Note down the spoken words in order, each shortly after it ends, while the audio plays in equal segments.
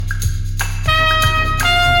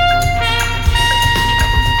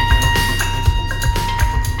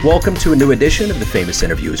Welcome to a new edition of the Famous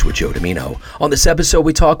Interviews with Joe Domino. On this episode,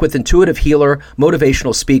 we talk with intuitive healer,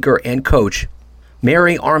 motivational speaker, and coach,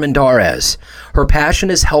 Mary Armendarez. Her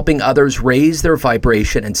passion is helping others raise their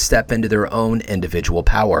vibration and step into their own individual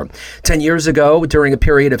power. 10 years ago, during a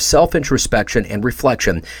period of self-introspection and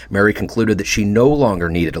reflection, Mary concluded that she no longer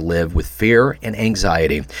needed to live with fear and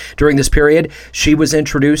anxiety. During this period, she was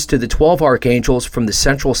introduced to the 12 archangels from the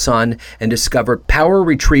central sun and discovered power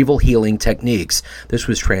retrieval healing techniques. This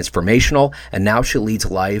was transformational, and now she leads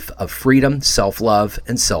a life of freedom, self-love,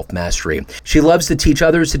 and self-mastery. She loves to teach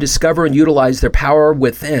others to discover and utilize their power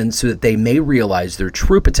within so that they may realize their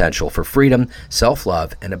true potential for freedom,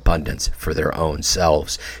 self-love, and abundance for their own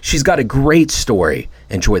selves. She's got a great story.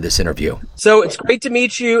 Enjoy this interview. So it's great to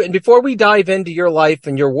meet you. And before we dive into your life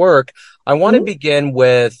and your work, I want to begin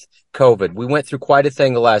with COVID. We went through quite a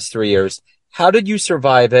thing the last 3 years. How did you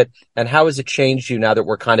survive it? And how has it changed you now that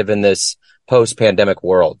we're kind of in this post-pandemic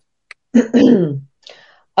world? COVID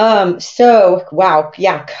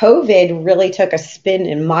really took a spin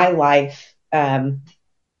in my life.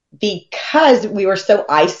 Because we were so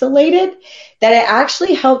isolated that it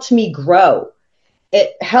actually helped me grow.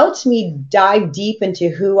 It helped me dive deep into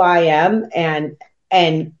who I am and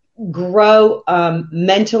grow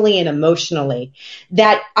mentally and emotionally,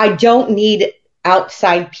 that I don't need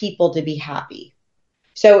outside people to be happy.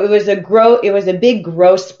 So it was a big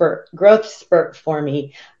growth spurt for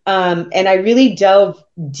me. And I really dove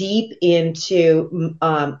deep into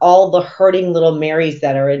all the hurting little Marys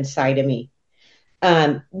that are inside of me.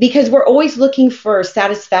 Because we're always looking for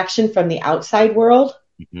satisfaction from the outside world.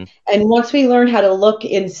 Mm-hmm. And once we learn how to look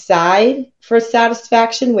inside for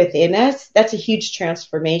satisfaction within us, that's a huge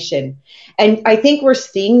transformation. And I think we're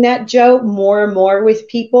seeing that, Joe, more and more with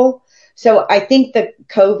people. So I think the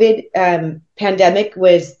COVID pandemic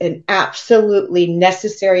was an absolutely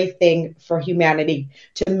necessary thing for humanity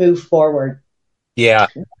to move forward. Yeah.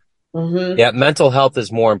 Mm-hmm. Yeah. Mental health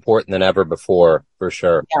is more important than ever before, for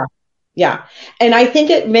sure. Yeah. Yeah. And I think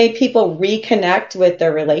it made people reconnect with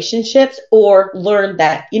their relationships or learn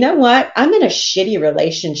that, you know what, I'm in a shitty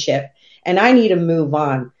relationship and I need to move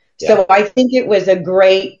on. Yeah. So I think it was a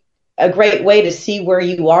great way to see where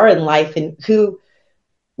you are in life and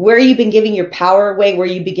where you've been giving your power away, where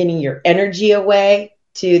you've been giving your energy away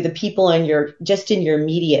to the people in your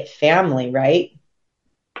immediate family, right?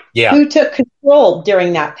 Yeah. Who took control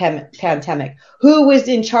during that pandemic? Who was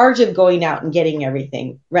in charge of going out and getting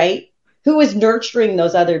everything, right? Who was nurturing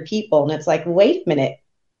those other people? And it's like, wait a minute,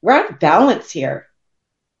 we're out of balance here.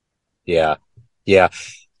 Yeah. Yeah.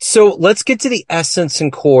 So let's get to the essence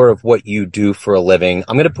and core of what you do for a living.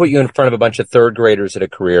 I'm going to put you in front of a bunch of third graders at a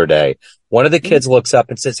career day. One of the kids looks up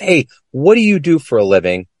and says, "Hey, what do you do for a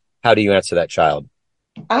living?" How do you answer that child?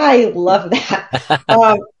 I love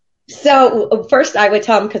that. So first I would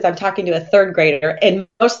tell them, because I'm talking to a third grader, and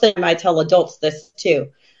most of them I tell adults this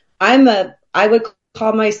too. I would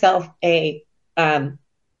call myself a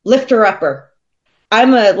lifter-upper.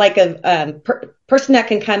 I'm a person that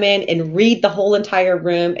can come in and read the whole entire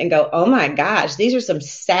room and go, oh my gosh, these are some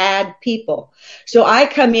sad people. So I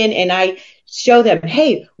come in and I show them,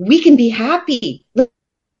 hey, we can be happy.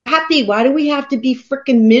 Happy. Why do we have to be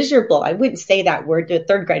freaking miserable? I wouldn't say that word to a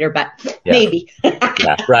third grader, but yeah. Maybe.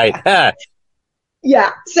 Yeah, right.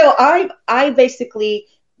 Yeah. So I basically,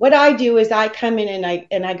 what I do is I come in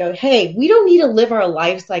and I go, hey, we don't need to live our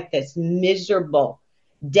lives like this, miserable,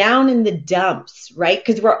 down in the dumps, right?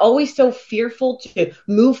 Because we're always so fearful to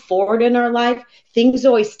move forward in our life. Things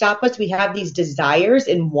always stop us. We have these desires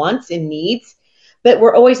and wants and needs, but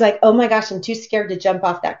we're always like, oh my gosh, I'm too scared to jump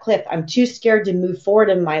off that cliff. I'm too scared to move forward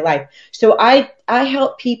in my life. So I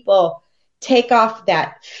help people take off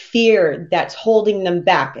that fear that's holding them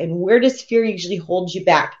back. And where does fear usually hold you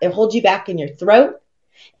back? It holds you back in your throat.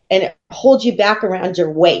 And it holds you back around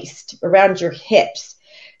your waist, around your hips.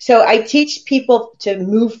 So I teach people to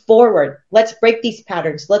move forward. Let's break these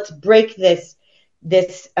patterns. Let's break this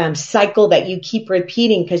cycle that you keep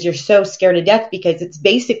repeating because you're so scared to death, because it's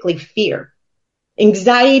basically fear.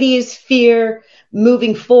 Anxiety is fear.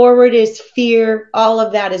 Moving forward is fear. All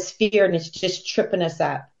of that is fear, and it's just tripping us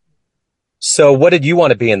up. So what did you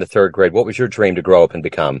want to be in the third grade? What was your dream to grow up and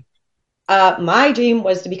become? My dream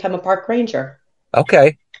was to become a park ranger.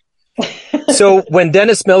 Okay. So when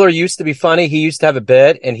Dennis Miller used to be funny, he used to have a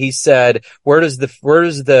bit, and he said, where does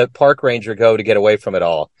the park ranger go to get away from it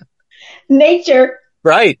all? Nature.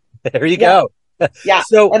 Right. There you go. Yeah.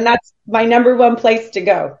 So, and that's my number one place to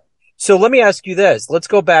go. So let me ask you this. Let's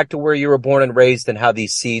go back to where you were born and raised and how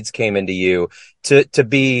these seeds came into you to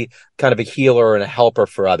be kind of a healer and a helper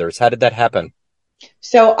for others. How did that happen?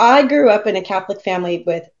 So I grew up in a Catholic family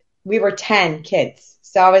we were 10 kids.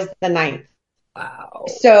 So I was the ninth. Wow.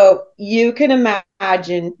 So you can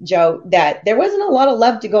imagine, Joe, that there wasn't a lot of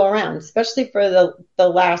love to go around, especially for the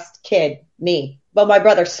last kid, me. Well, my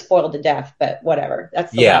brother spoiled to death, but whatever.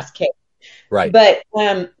 That's the Yeah. last kid. Right. But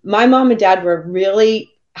my mom and dad were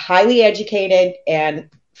really highly educated and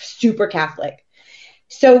super Catholic.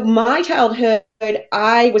 So my childhood,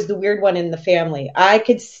 I was the weird one in the family. I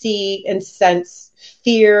could see and sense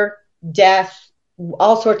fear, death,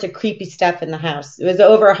 all sorts of creepy stuff in the house. It was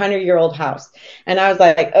over 100-year-old house. And I was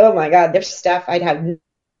like, oh my God, there's stuff. I'd have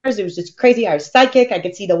nightmares. It was just crazy. I was psychic. I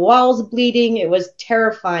could see the walls bleeding. It was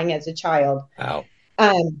terrifying as a child. Wow.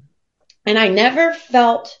 Um, and I never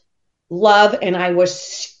felt love, and I was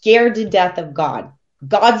scared to death of God.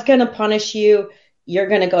 God's going to punish you. You're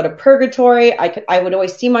going to go to purgatory. I would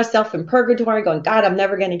always see myself in purgatory going, God, I'm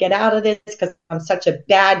never going to get out of this because I'm such a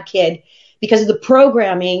bad kid because of the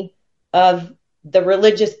programming of the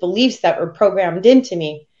religious beliefs that were programmed into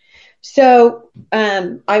me. So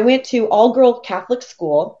I went to all-girl Catholic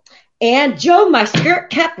school, and Joe, my spirit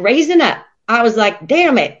kept raising up. I was like,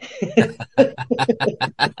 damn it.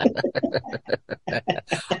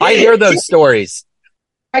 I hear those stories.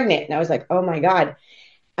 Pregnant. And I was like, oh my God.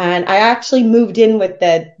 And I actually moved in with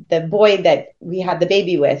the boy that we had the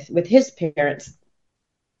baby with his parents.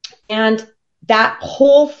 And that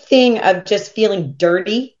whole thing of just feeling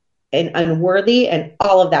dirty and unworthy and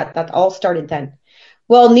all of that all started then.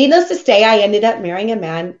 Well, needless to say, I ended up marrying a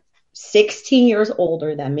man 16 years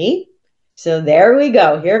older than me. So there we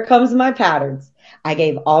go. Here comes my patterns. I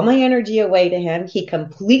gave all my energy away to him. He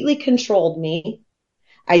completely controlled me.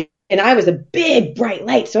 I was a big bright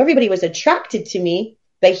light. So everybody was attracted to me,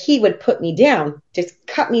 but he would put me down, just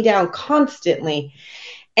cut me down constantly.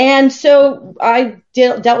 And so I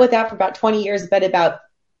dealt with that for about 20 years, but about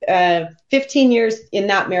 15 years in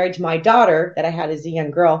that marriage, my daughter that I had as a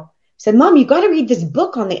young girl said, Mom, you got to read this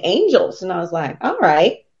book on the angels. And I was like, all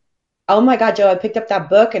right. Oh my God, Joe, I picked up that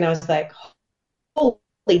book and I was like,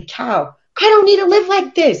 holy cow, I don't need to live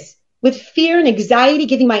like this with fear and anxiety,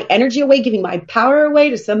 giving my energy away, giving my power away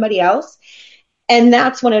to somebody else. And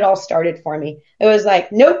that's when it all started for me. It was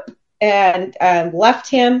like, nope. And left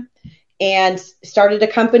him and started a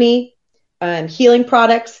company, healing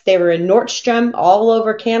products. They were in Nordstrom all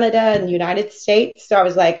over Canada and the United States. So I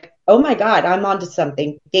was like, oh my God, I'm onto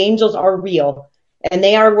something. The angels are real and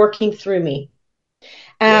they are working through me.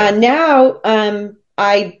 And now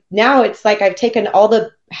it's like I've taken all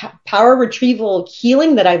the power retrieval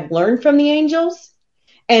healing that I've learned from the angels,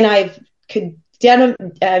 and I've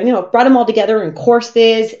brought them all together in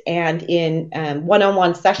courses and in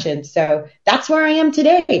one-on-one sessions. So that's where I am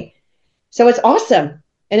today. So it's awesome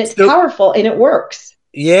and it's powerful and it works.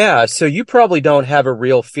 Yeah. So you probably don't have a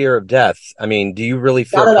real fear of death. I mean, do you really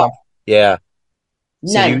feel Not at all. Yeah.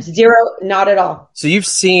 None. Zero. Not at all. So you've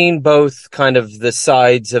seen both kind of the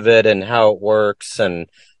sides of it and how it works. And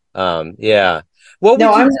yeah. Well,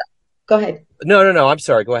 go ahead. No. I'm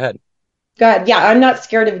sorry. Go ahead. Go ahead. Yeah, I'm not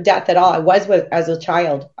scared of death at all. I was as a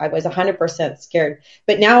child. I was 100% scared.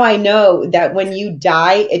 But now I know that when you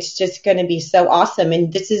die, it's just going to be so awesome.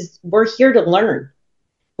 And we're here to learn.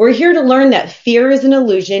 We're here to learn that fear is an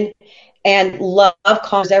illusion and love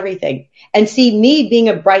calms everything. And see, me being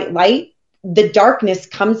a bright light, the darkness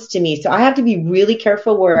comes to me. So I have to be really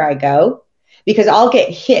careful where I go because I'll get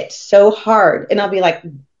hit so hard and I'll be like,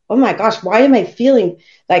 oh my gosh, why am I feeling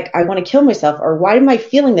like I want to kill myself? Or why am I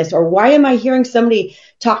feeling this? Or why am I hearing somebody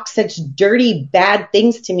talk such dirty, bad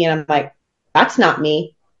things to me? And I'm like, that's not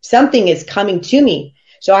me. Something is coming to me.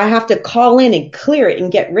 So I have to call in and clear it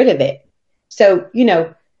and get rid of it. So,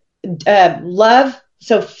 love.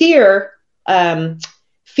 So fear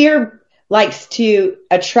likes to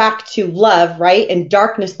attract to love, right? And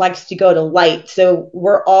darkness likes to go to light. So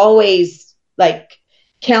we're always like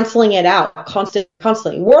canceling it out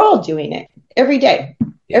constantly. We're all doing it every day,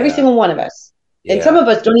 every single one of us. And some of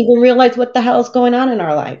us don't even realize what the hell is going on in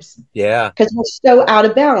our lives. Yeah. Because we're so out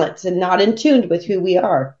of balance and not in tune with who we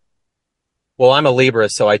are. Well, I'm a Libra,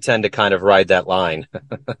 so I tend to kind of ride that line.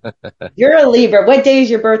 You're a Libra. What day is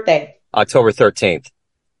your birthday? October 13th.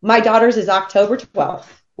 My daughter's is October 12th.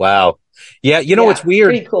 Wow. Yeah, it's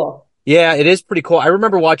weird. Pretty cool. Yeah, it is pretty cool. I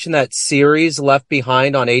remember watching that series Left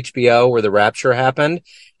Behind on HBO where the rapture happened,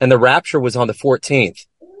 and the rapture was on the 14th,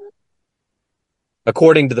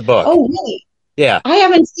 according to the book. Oh, really? Yeah. I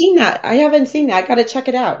haven't seen that. I got to check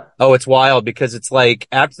it out. Oh, it's wild because it's like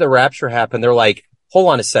after the rapture happened, they're like,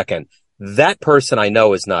 hold on a second. That person I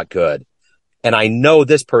know is not good, and I know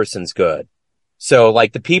this person's good. So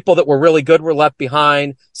like the people that were really good were left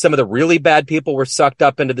behind. Some of the really bad people were sucked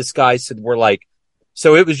up into the sky. So we're like,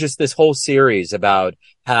 So it was just this whole series about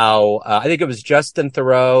how I think it was Justin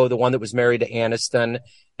Theroux, the one that was married to Aniston,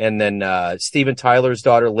 and then Steven Tyler's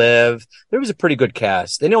daughter Liv. There was a pretty good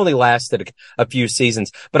cast. And it only lasted a few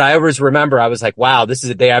seasons, but I always remember I was like, "Wow, this is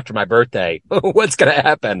the day after my birthday. What's going to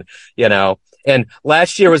happen?" You know. And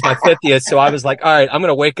last year was my 50th, so I was like, "All right, I'm going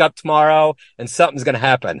to wake up tomorrow, and something's going to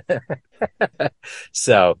happen."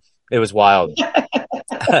 So it was wild.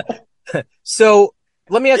 So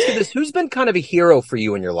let me ask you this. Who's been kind of a hero for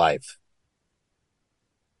you in your life?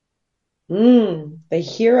 The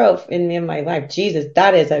hero in my life. Jesus,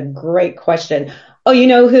 that is a great question. Oh, you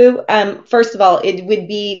know who? First of all, it would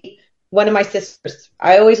be one of my sisters.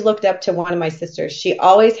 I always looked up to one of my sisters. She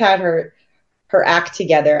always had her act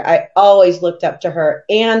together. I always looked up to her.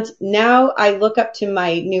 And now I look up to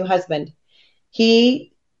my new husband.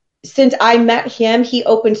 He, since I met him, he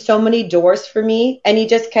opened so many doors for me, and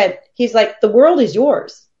he's like, the world is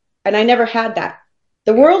yours. And I never had that.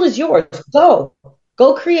 The world is yours.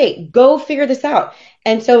 Go create, go figure this out.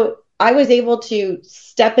 And so I was able to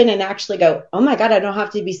step in and actually go, oh my God, I don't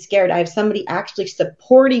have to be scared. I have somebody actually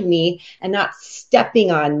supporting me and not stepping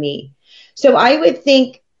on me. So I would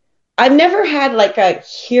think I've never had like a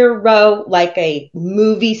hero, like a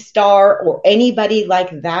movie star or anybody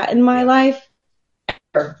like that in my Yeah. life.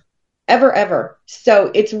 Ever.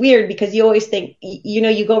 So it's weird because you always think,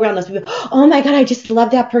 you go around those people, oh my God, I just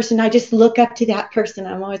love that person. I just look up to that person.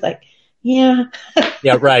 I'm always like, yeah.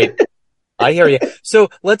 Yeah, right. I hear you. So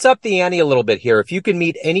let's up the ante a little bit here. If you could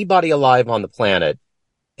meet anybody alive on the planet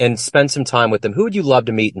and spend some time with them, who would you love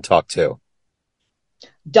to meet and talk to?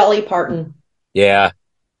 Dolly Parton. Yeah.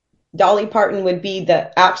 Dolly Parton would be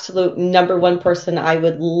the absolute number one person I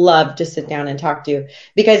would love to sit down and talk to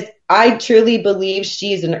because I truly believe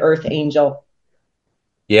she's an earth angel.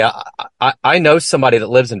 Yeah. I know somebody that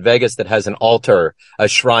lives in Vegas that has an altar, a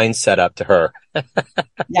shrine set up to her.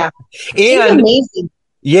 Yeah. She's And amazing.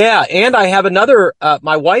 yeah. And I have another,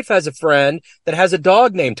 my wife has a friend that has a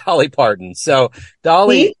dog named Dolly Parton. So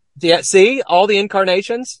Dolly, See? yeah, see all the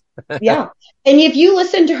incarnations? Yeah. And if you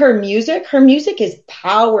listen to her music is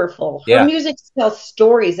powerful. Her Yeah. music tells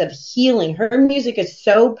stories of healing. Her music is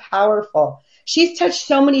so powerful. She's touched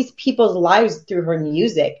so many people's lives through her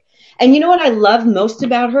music. And you know what I love most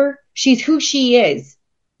about her? She's who she is.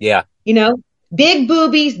 Yeah. You know, big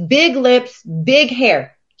boobies, big lips, big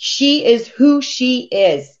hair. She is who she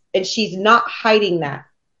is. And she's not hiding that.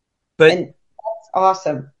 But And that's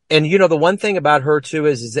awesome. and the one thing about her too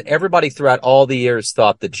is that everybody throughout all the years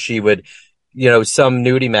thought that she would, some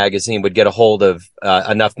nudie magazine would get a hold of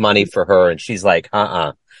enough money for her, and she's like,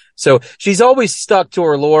 So she's always stuck to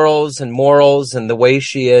her laurels and morals and the way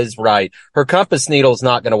she is. Right, her compass needle's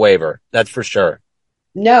not going to waver. That's for sure.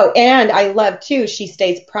 No, and I love too, she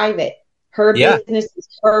stays private. Her Yeah, business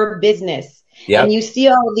is her business. yeah, And you see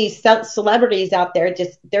all these celebrities out there,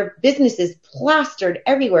 just their business is plastered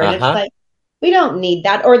everywhere. And it's uh-huh, like, we don't need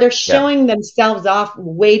that. Or they're yeah, showing themselves off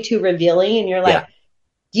way too revealing. And you're yeah, like,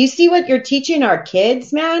 do you see what you're teaching our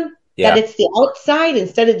kids, man? That yeah, it's the outside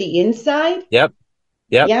instead of the inside? yep,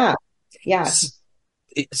 yep. Yeah. Yeah.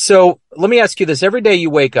 So let me ask you this: every day you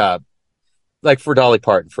wake up, like for Dolly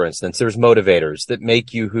Parton, for instance, there's motivators that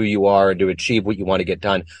make you who you are and to achieve what you want to get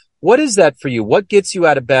done. What is that for you? What gets you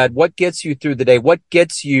out of bed? What gets you through the day? What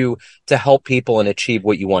gets you to help people and achieve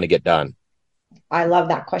what you want to get done? I love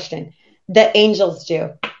that question. The angels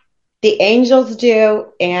do. The angels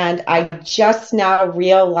do. And I just now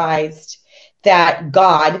realized that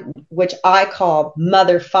God, which I call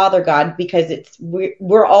Mother, Father God, because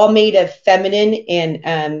we're all made of feminine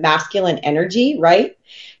and masculine energy, right?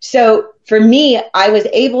 So for me, I was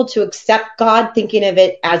able to accept God, thinking of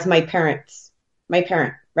it as my parent,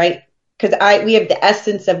 right? Because we have the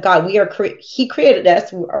essence of God. He created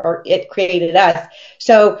us, or it created us.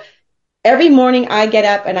 So every morning I get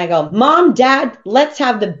up and I go, Mom, Dad, let's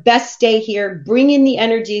have the best day here. Bring in the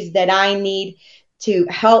energies that I need to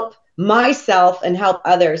help myself and help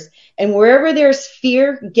others. And wherever there's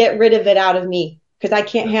fear, get rid of it out of me, because I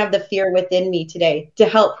can't have the fear within me today to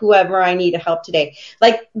help whoever I need to help today.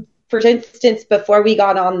 Like, for instance, before we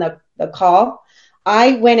got on the call,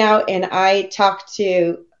 I went out and I talked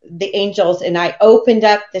to the angels and I opened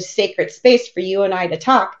up the sacred space for you and I to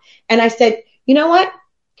talk. And I said, you know what?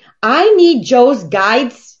 I need Joe's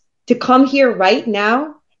guides to come here right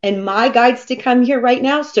now and my guides to come here right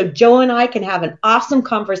now so Joe and I can have an awesome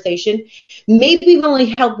conversation. Maybe we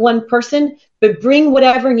only help one person, but bring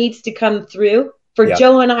whatever needs to come through for Yeah,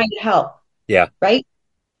 Joe and I to help, yeah, right?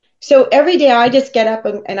 So every day I just get up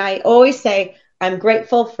and I always say, I'm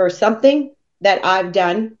grateful for something that I've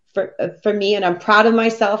done for me, and I'm proud of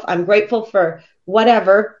myself. I'm grateful for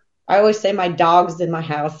whatever. I always say my dog's in my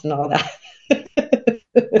house and all that.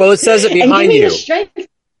 Well, it says it And give behind me the you. strength.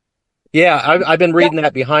 Yeah, I've been Yeah. reading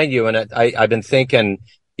that behind you, and I've been thinking,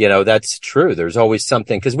 that's true. There's always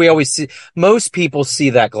something because we always see most people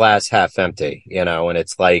see that glass half empty, and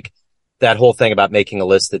it's like that whole thing about making a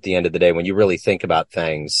list at the end of the day. When you really think about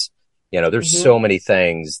things, there's Mhm. so many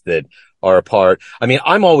things that are a part. I mean,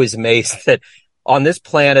 I'm always amazed that on this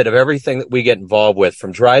planet of everything that we get involved with,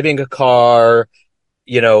 from driving a car,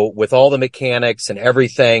 with all the mechanics and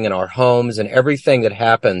everything in our homes and everything that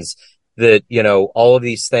happens, that, all of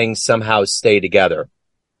these things somehow stay together.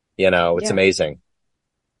 It's Yeah. amazing.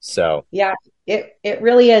 So, Yeah, it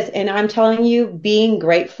really is. And I'm telling you, being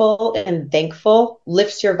grateful and thankful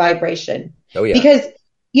lifts your vibration. oh yeah, Because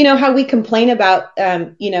you know how we complain about,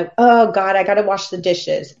 oh God, I got to wash the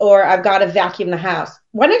dishes or I've got to vacuum the house.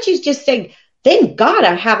 Why don't you just say, thank God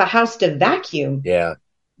I have a house to vacuum, yeah,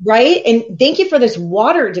 right? And thank you for this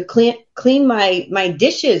water to clean my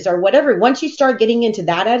dishes or whatever. Once you start getting into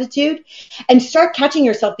that attitude and start catching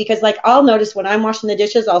yourself, because like I'll notice when I'm washing the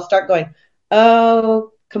dishes, I'll start going,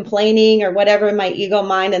 oh, complaining or whatever in my ego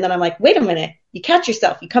mind. And then I'm like, wait a minute, you catch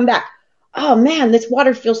yourself, you come back. Oh man, this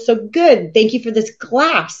water feels so good. Thank you for this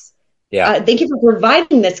glass. yeah, Thank you for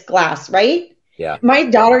providing this glass, right? yeah. My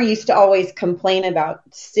daughter used to always complain about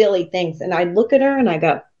silly things. And I look at her and I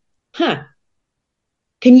go, huh,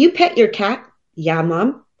 can you pet your cat? Yeah,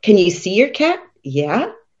 mom. Can you see your cat?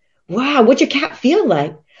 Yeah. Wow, what's your cat feel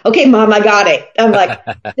like? Okay, mom, I got it. I'm like,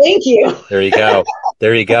 thank you. There you go.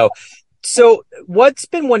 There you go. So, what's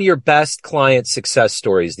been one of your best client success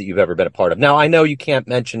stories that you've ever been a part of? Now, I know you can't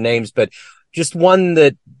mention names, but just one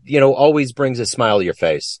that, always brings a smile to your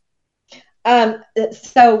face.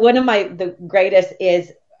 So one of the greatest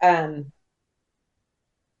is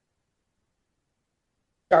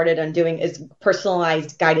started on doing is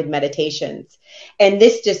personalized guided meditations. And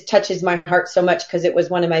this just touches my heart so much because it was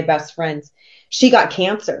one of my best friends. She got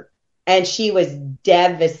cancer and she was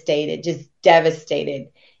devastated, just devastated.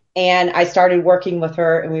 And I started working with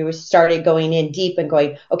her and started going in deep and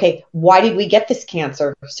going, okay, why did we get this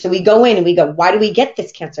cancer? So we go in and we go, why do we get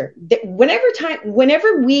this cancer?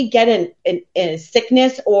 Whenever we get in a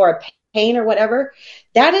sickness or a pain or whatever,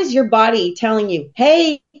 that is your body telling you,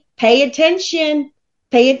 hey, pay attention.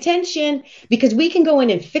 Pay attention because we can go in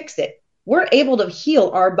and fix it. We're able to heal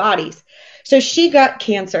our bodies. So she got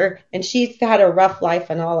cancer and she's had a rough life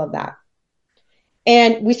and all of that.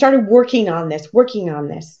 And we started working on this, working on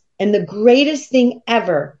this. And the greatest thing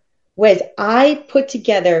ever was I put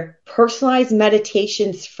together personalized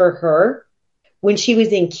meditations for her when she was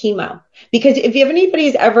in chemo. Because if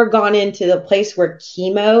anybody's ever gone into the place where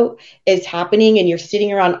chemo is happening and you're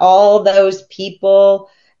sitting around all those people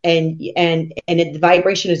and the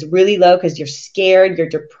vibration is really low because you're scared, you're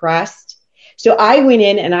depressed. So I went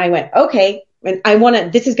in and I went, okay, and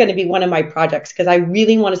this is going to be one of my projects because I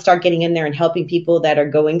really want to start getting in there and helping people that are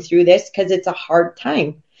going through this because it's a hard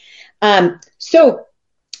time. So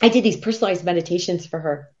I did these personalized meditations for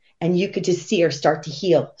her and you could just see her start to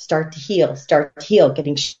heal, start to heal, start to heal,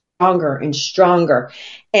 getting stronger and stronger.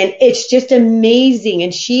 And it's just amazing.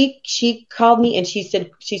 And she called me and she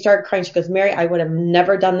said, she started crying. She goes, Mary, I would have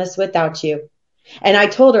never done this without you. And I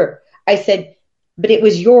told her, I said, but it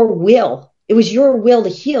was your will. It was your will to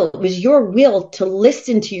heal. It was your will to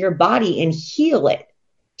listen to your body and heal it.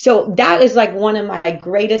 So that is like one of my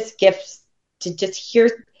greatest gifts to just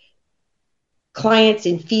hear clients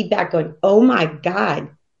and feedback going, oh my God,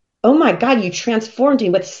 you transformed me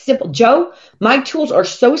with simple. Joe, my tools are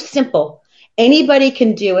so simple. Anybody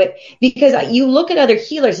can do it because you look at other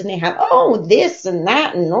healers and they have, oh, this and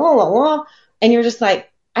that and all. And you're just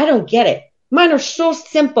like, I don't get it. Mine are so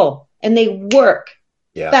simple and they work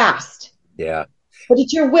Yeah. fast. Yeah. But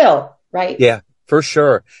it's your will, right? Yeah, for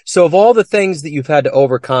sure. So, of all the things that you've had to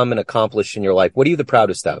overcome and accomplish in your life, what are you the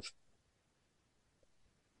proudest of?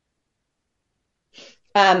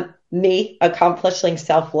 Me accomplishing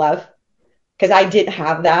self-love because I didn't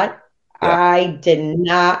have that. Yeah. I did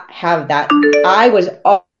not have that. I was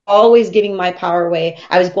always giving my power away.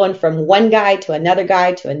 I was going from one guy to another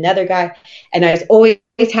guy to another guy, and I was always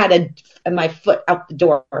had my foot out the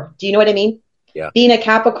door. Do you know what I mean? Yeah. Being a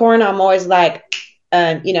Capricorn, I'm always like,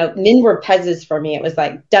 men were pezzes for me. It was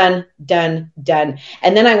like done, done, done.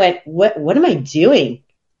 And then I went, what am I doing?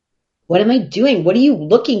 What am I doing? What are you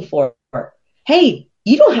looking for? Hey,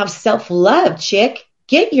 you don't have self-love, chick.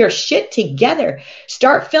 Get your shit together.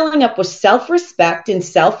 Start filling up with self-respect and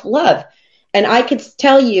self-love. And I could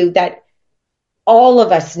tell you that all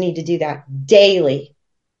of us need to do that daily.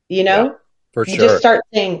 You Yeah, know, for you just sure. start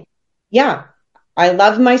saying, yeah, I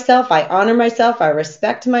love myself. I honor myself. I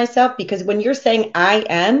respect myself. Because when you're saying I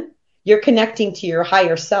am, you're connecting to your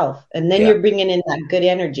higher self, and then Yeah, you're bringing in that good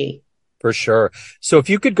energy. for sure. So if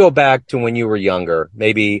you could go back to when you were younger,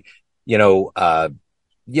 maybe, you know, uh,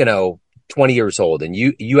 you know, 20 years old, and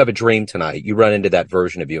you have a dream tonight, you run into that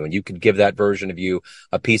version of you, and you could give that version of you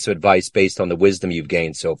a piece of advice based on the wisdom you've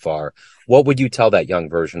gained so far, what would you tell that young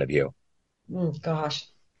version of you? Gosh.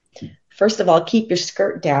 First of all, keep your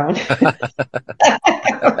skirt down.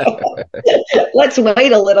 Let's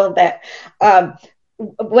wait a little bit.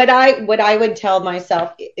 What I would tell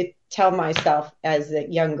myself as a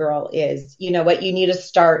young girl is, you know what, you need to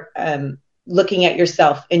start looking at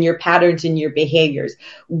yourself and your patterns and your behaviors.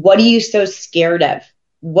 What are you so scared of?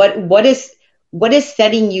 What is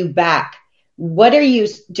setting you back? What are you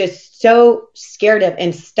just so scared of?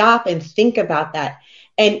 And stop and think about that.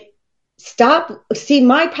 And stop. See,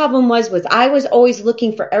 my problem was I was always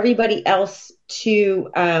looking for everybody else to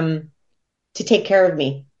take care of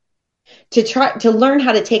me, to try to learn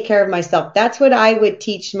how to take care of myself. That's what I would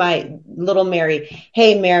teach my little Mary.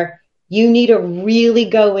 Hey, Mare, you need to really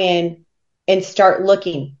go in and start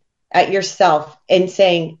looking at yourself and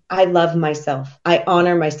saying, I love myself. I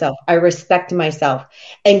honor myself. I respect myself,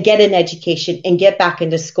 and get an education and get back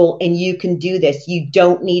into school. And you can do this. You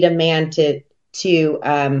don't need a man to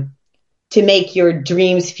make your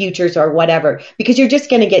dreams futures or whatever, because you're just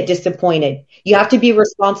going to get disappointed. You have to be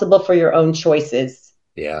responsible for your own choices.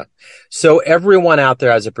 Yeah. So everyone out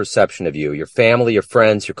there has a perception of you, your family, your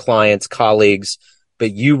friends, your clients, colleagues,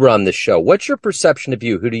 but you run the show. What's your perception of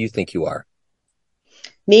you? Who do you think you are?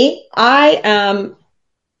 Me, I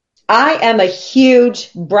am a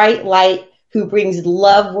huge bright light who brings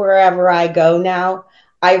love wherever I go now.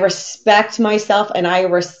 I respect myself and I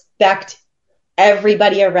respect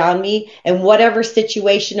everybody around me, and whatever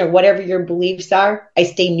situation or whatever your beliefs are, I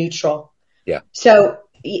stay neutral. Yeah. So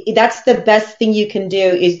that's the best thing you can do,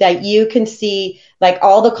 is that you can see like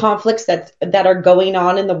all the conflicts that are going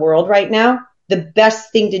on in the world right now. The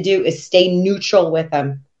best thing to do is stay neutral with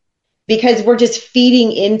them, because we're just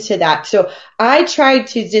feeding into that. So I try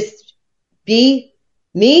to just be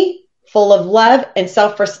me, full of love and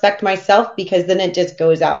self-respect myself, because then it just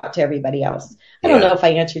goes out to everybody else. I don't know if I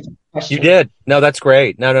answered your question. You did. No, that's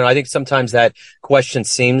great. No. I think sometimes that question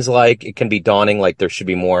seems like it can be daunting, like there should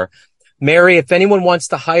be more. Mary, if anyone wants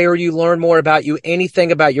to hire you, learn more about you,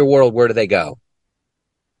 anything about your world, where do they go?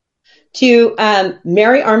 To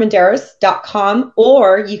maryarmendarez.com,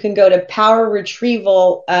 or you can go to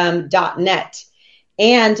powerretrieval.net.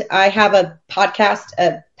 And I have a podcast,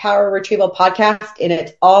 a Power Retrieval podcast, and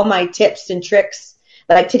it's all my tips and tricks.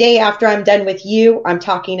 Like today, after I'm done with you, I'm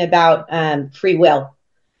talking about free will.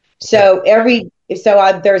 So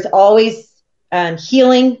there's always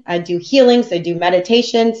healing. I do healings. I do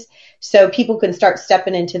meditations, so people can start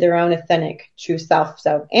stepping into their own authentic, true self.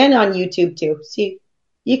 So, and on YouTube too. So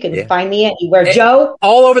you can find me anywhere, Joe.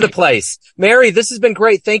 All over the place. Mary, this has been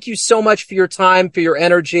great. Thank you so much for your time, for your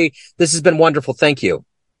energy. This has been wonderful. Thank you.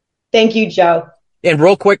 Thank you, Joe. And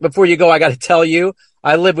real quick, before you go, I got to tell you,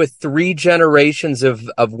 I live with 3 generations of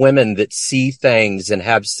women that see things and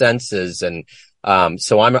have senses. And,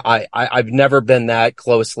 so I've never been that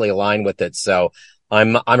closely aligned with it. So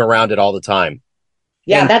I'm around it all the time.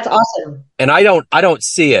 Yeah, that's awesome. And I don't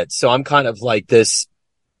see it. So I'm kind of like this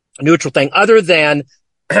neutral thing, other than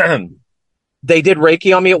they did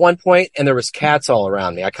Reiki on me at one point, and there was cats all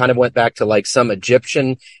around me. I kind of went back to like some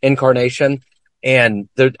Egyptian incarnation, and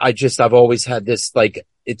I've always had this, like,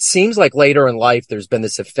 it seems like later in life, there's been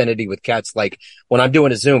this affinity with cats. Like when I'm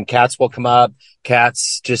doing a Zoom, cats will come up,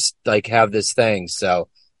 cats just like have this thing. So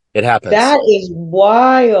it happens. That is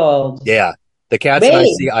wild. Yeah. The cats and I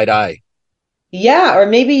see eye to eye. Yeah. Or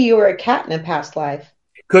maybe you were a cat in a past life.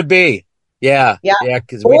 Could be. Yeah. Yeah. Yeah.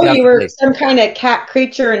 Cause or you were some kind of cat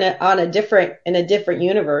creature in a different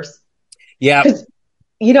universe. Yeah.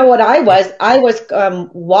 You know what I was? I was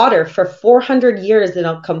water for 400 years in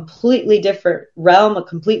a completely different realm, a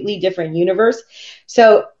completely different universe.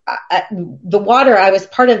 So the water, I was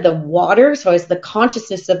part of the water. So I was the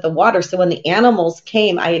consciousness of the water. So when the animals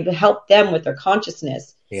came, I helped them with their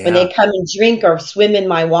consciousness. Yeah. When they come and drink or swim in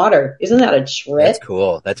my water. Isn't that a trip? That's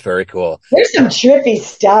cool. That's very cool. There's some trippy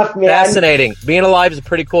stuff, man. Fascinating. Being alive is a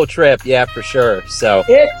pretty cool trip. Yeah, for sure. So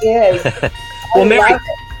it is. Well, Mary,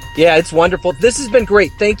 yeah, it's wonderful. This has been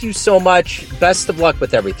great. Thank you so much. Best of luck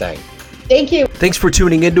with everything. Thank you. Thanks for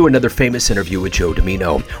tuning in to another famous interview with Joe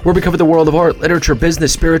Dimino, where we cover the world of art, literature,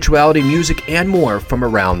 business, spirituality, music, and more from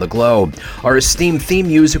around the globe. Our esteemed theme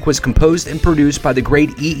music was composed and produced by the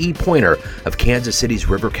great E.E. Pointer of Kansas City's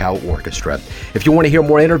River Cow Orchestra. If you want to hear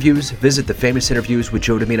more interviews, visit the Famous Interviews with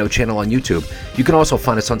Joe Dimino channel on YouTube. You can also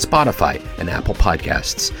find us on Spotify and Apple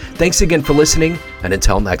Podcasts. Thanks again for listening, and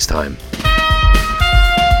until next time.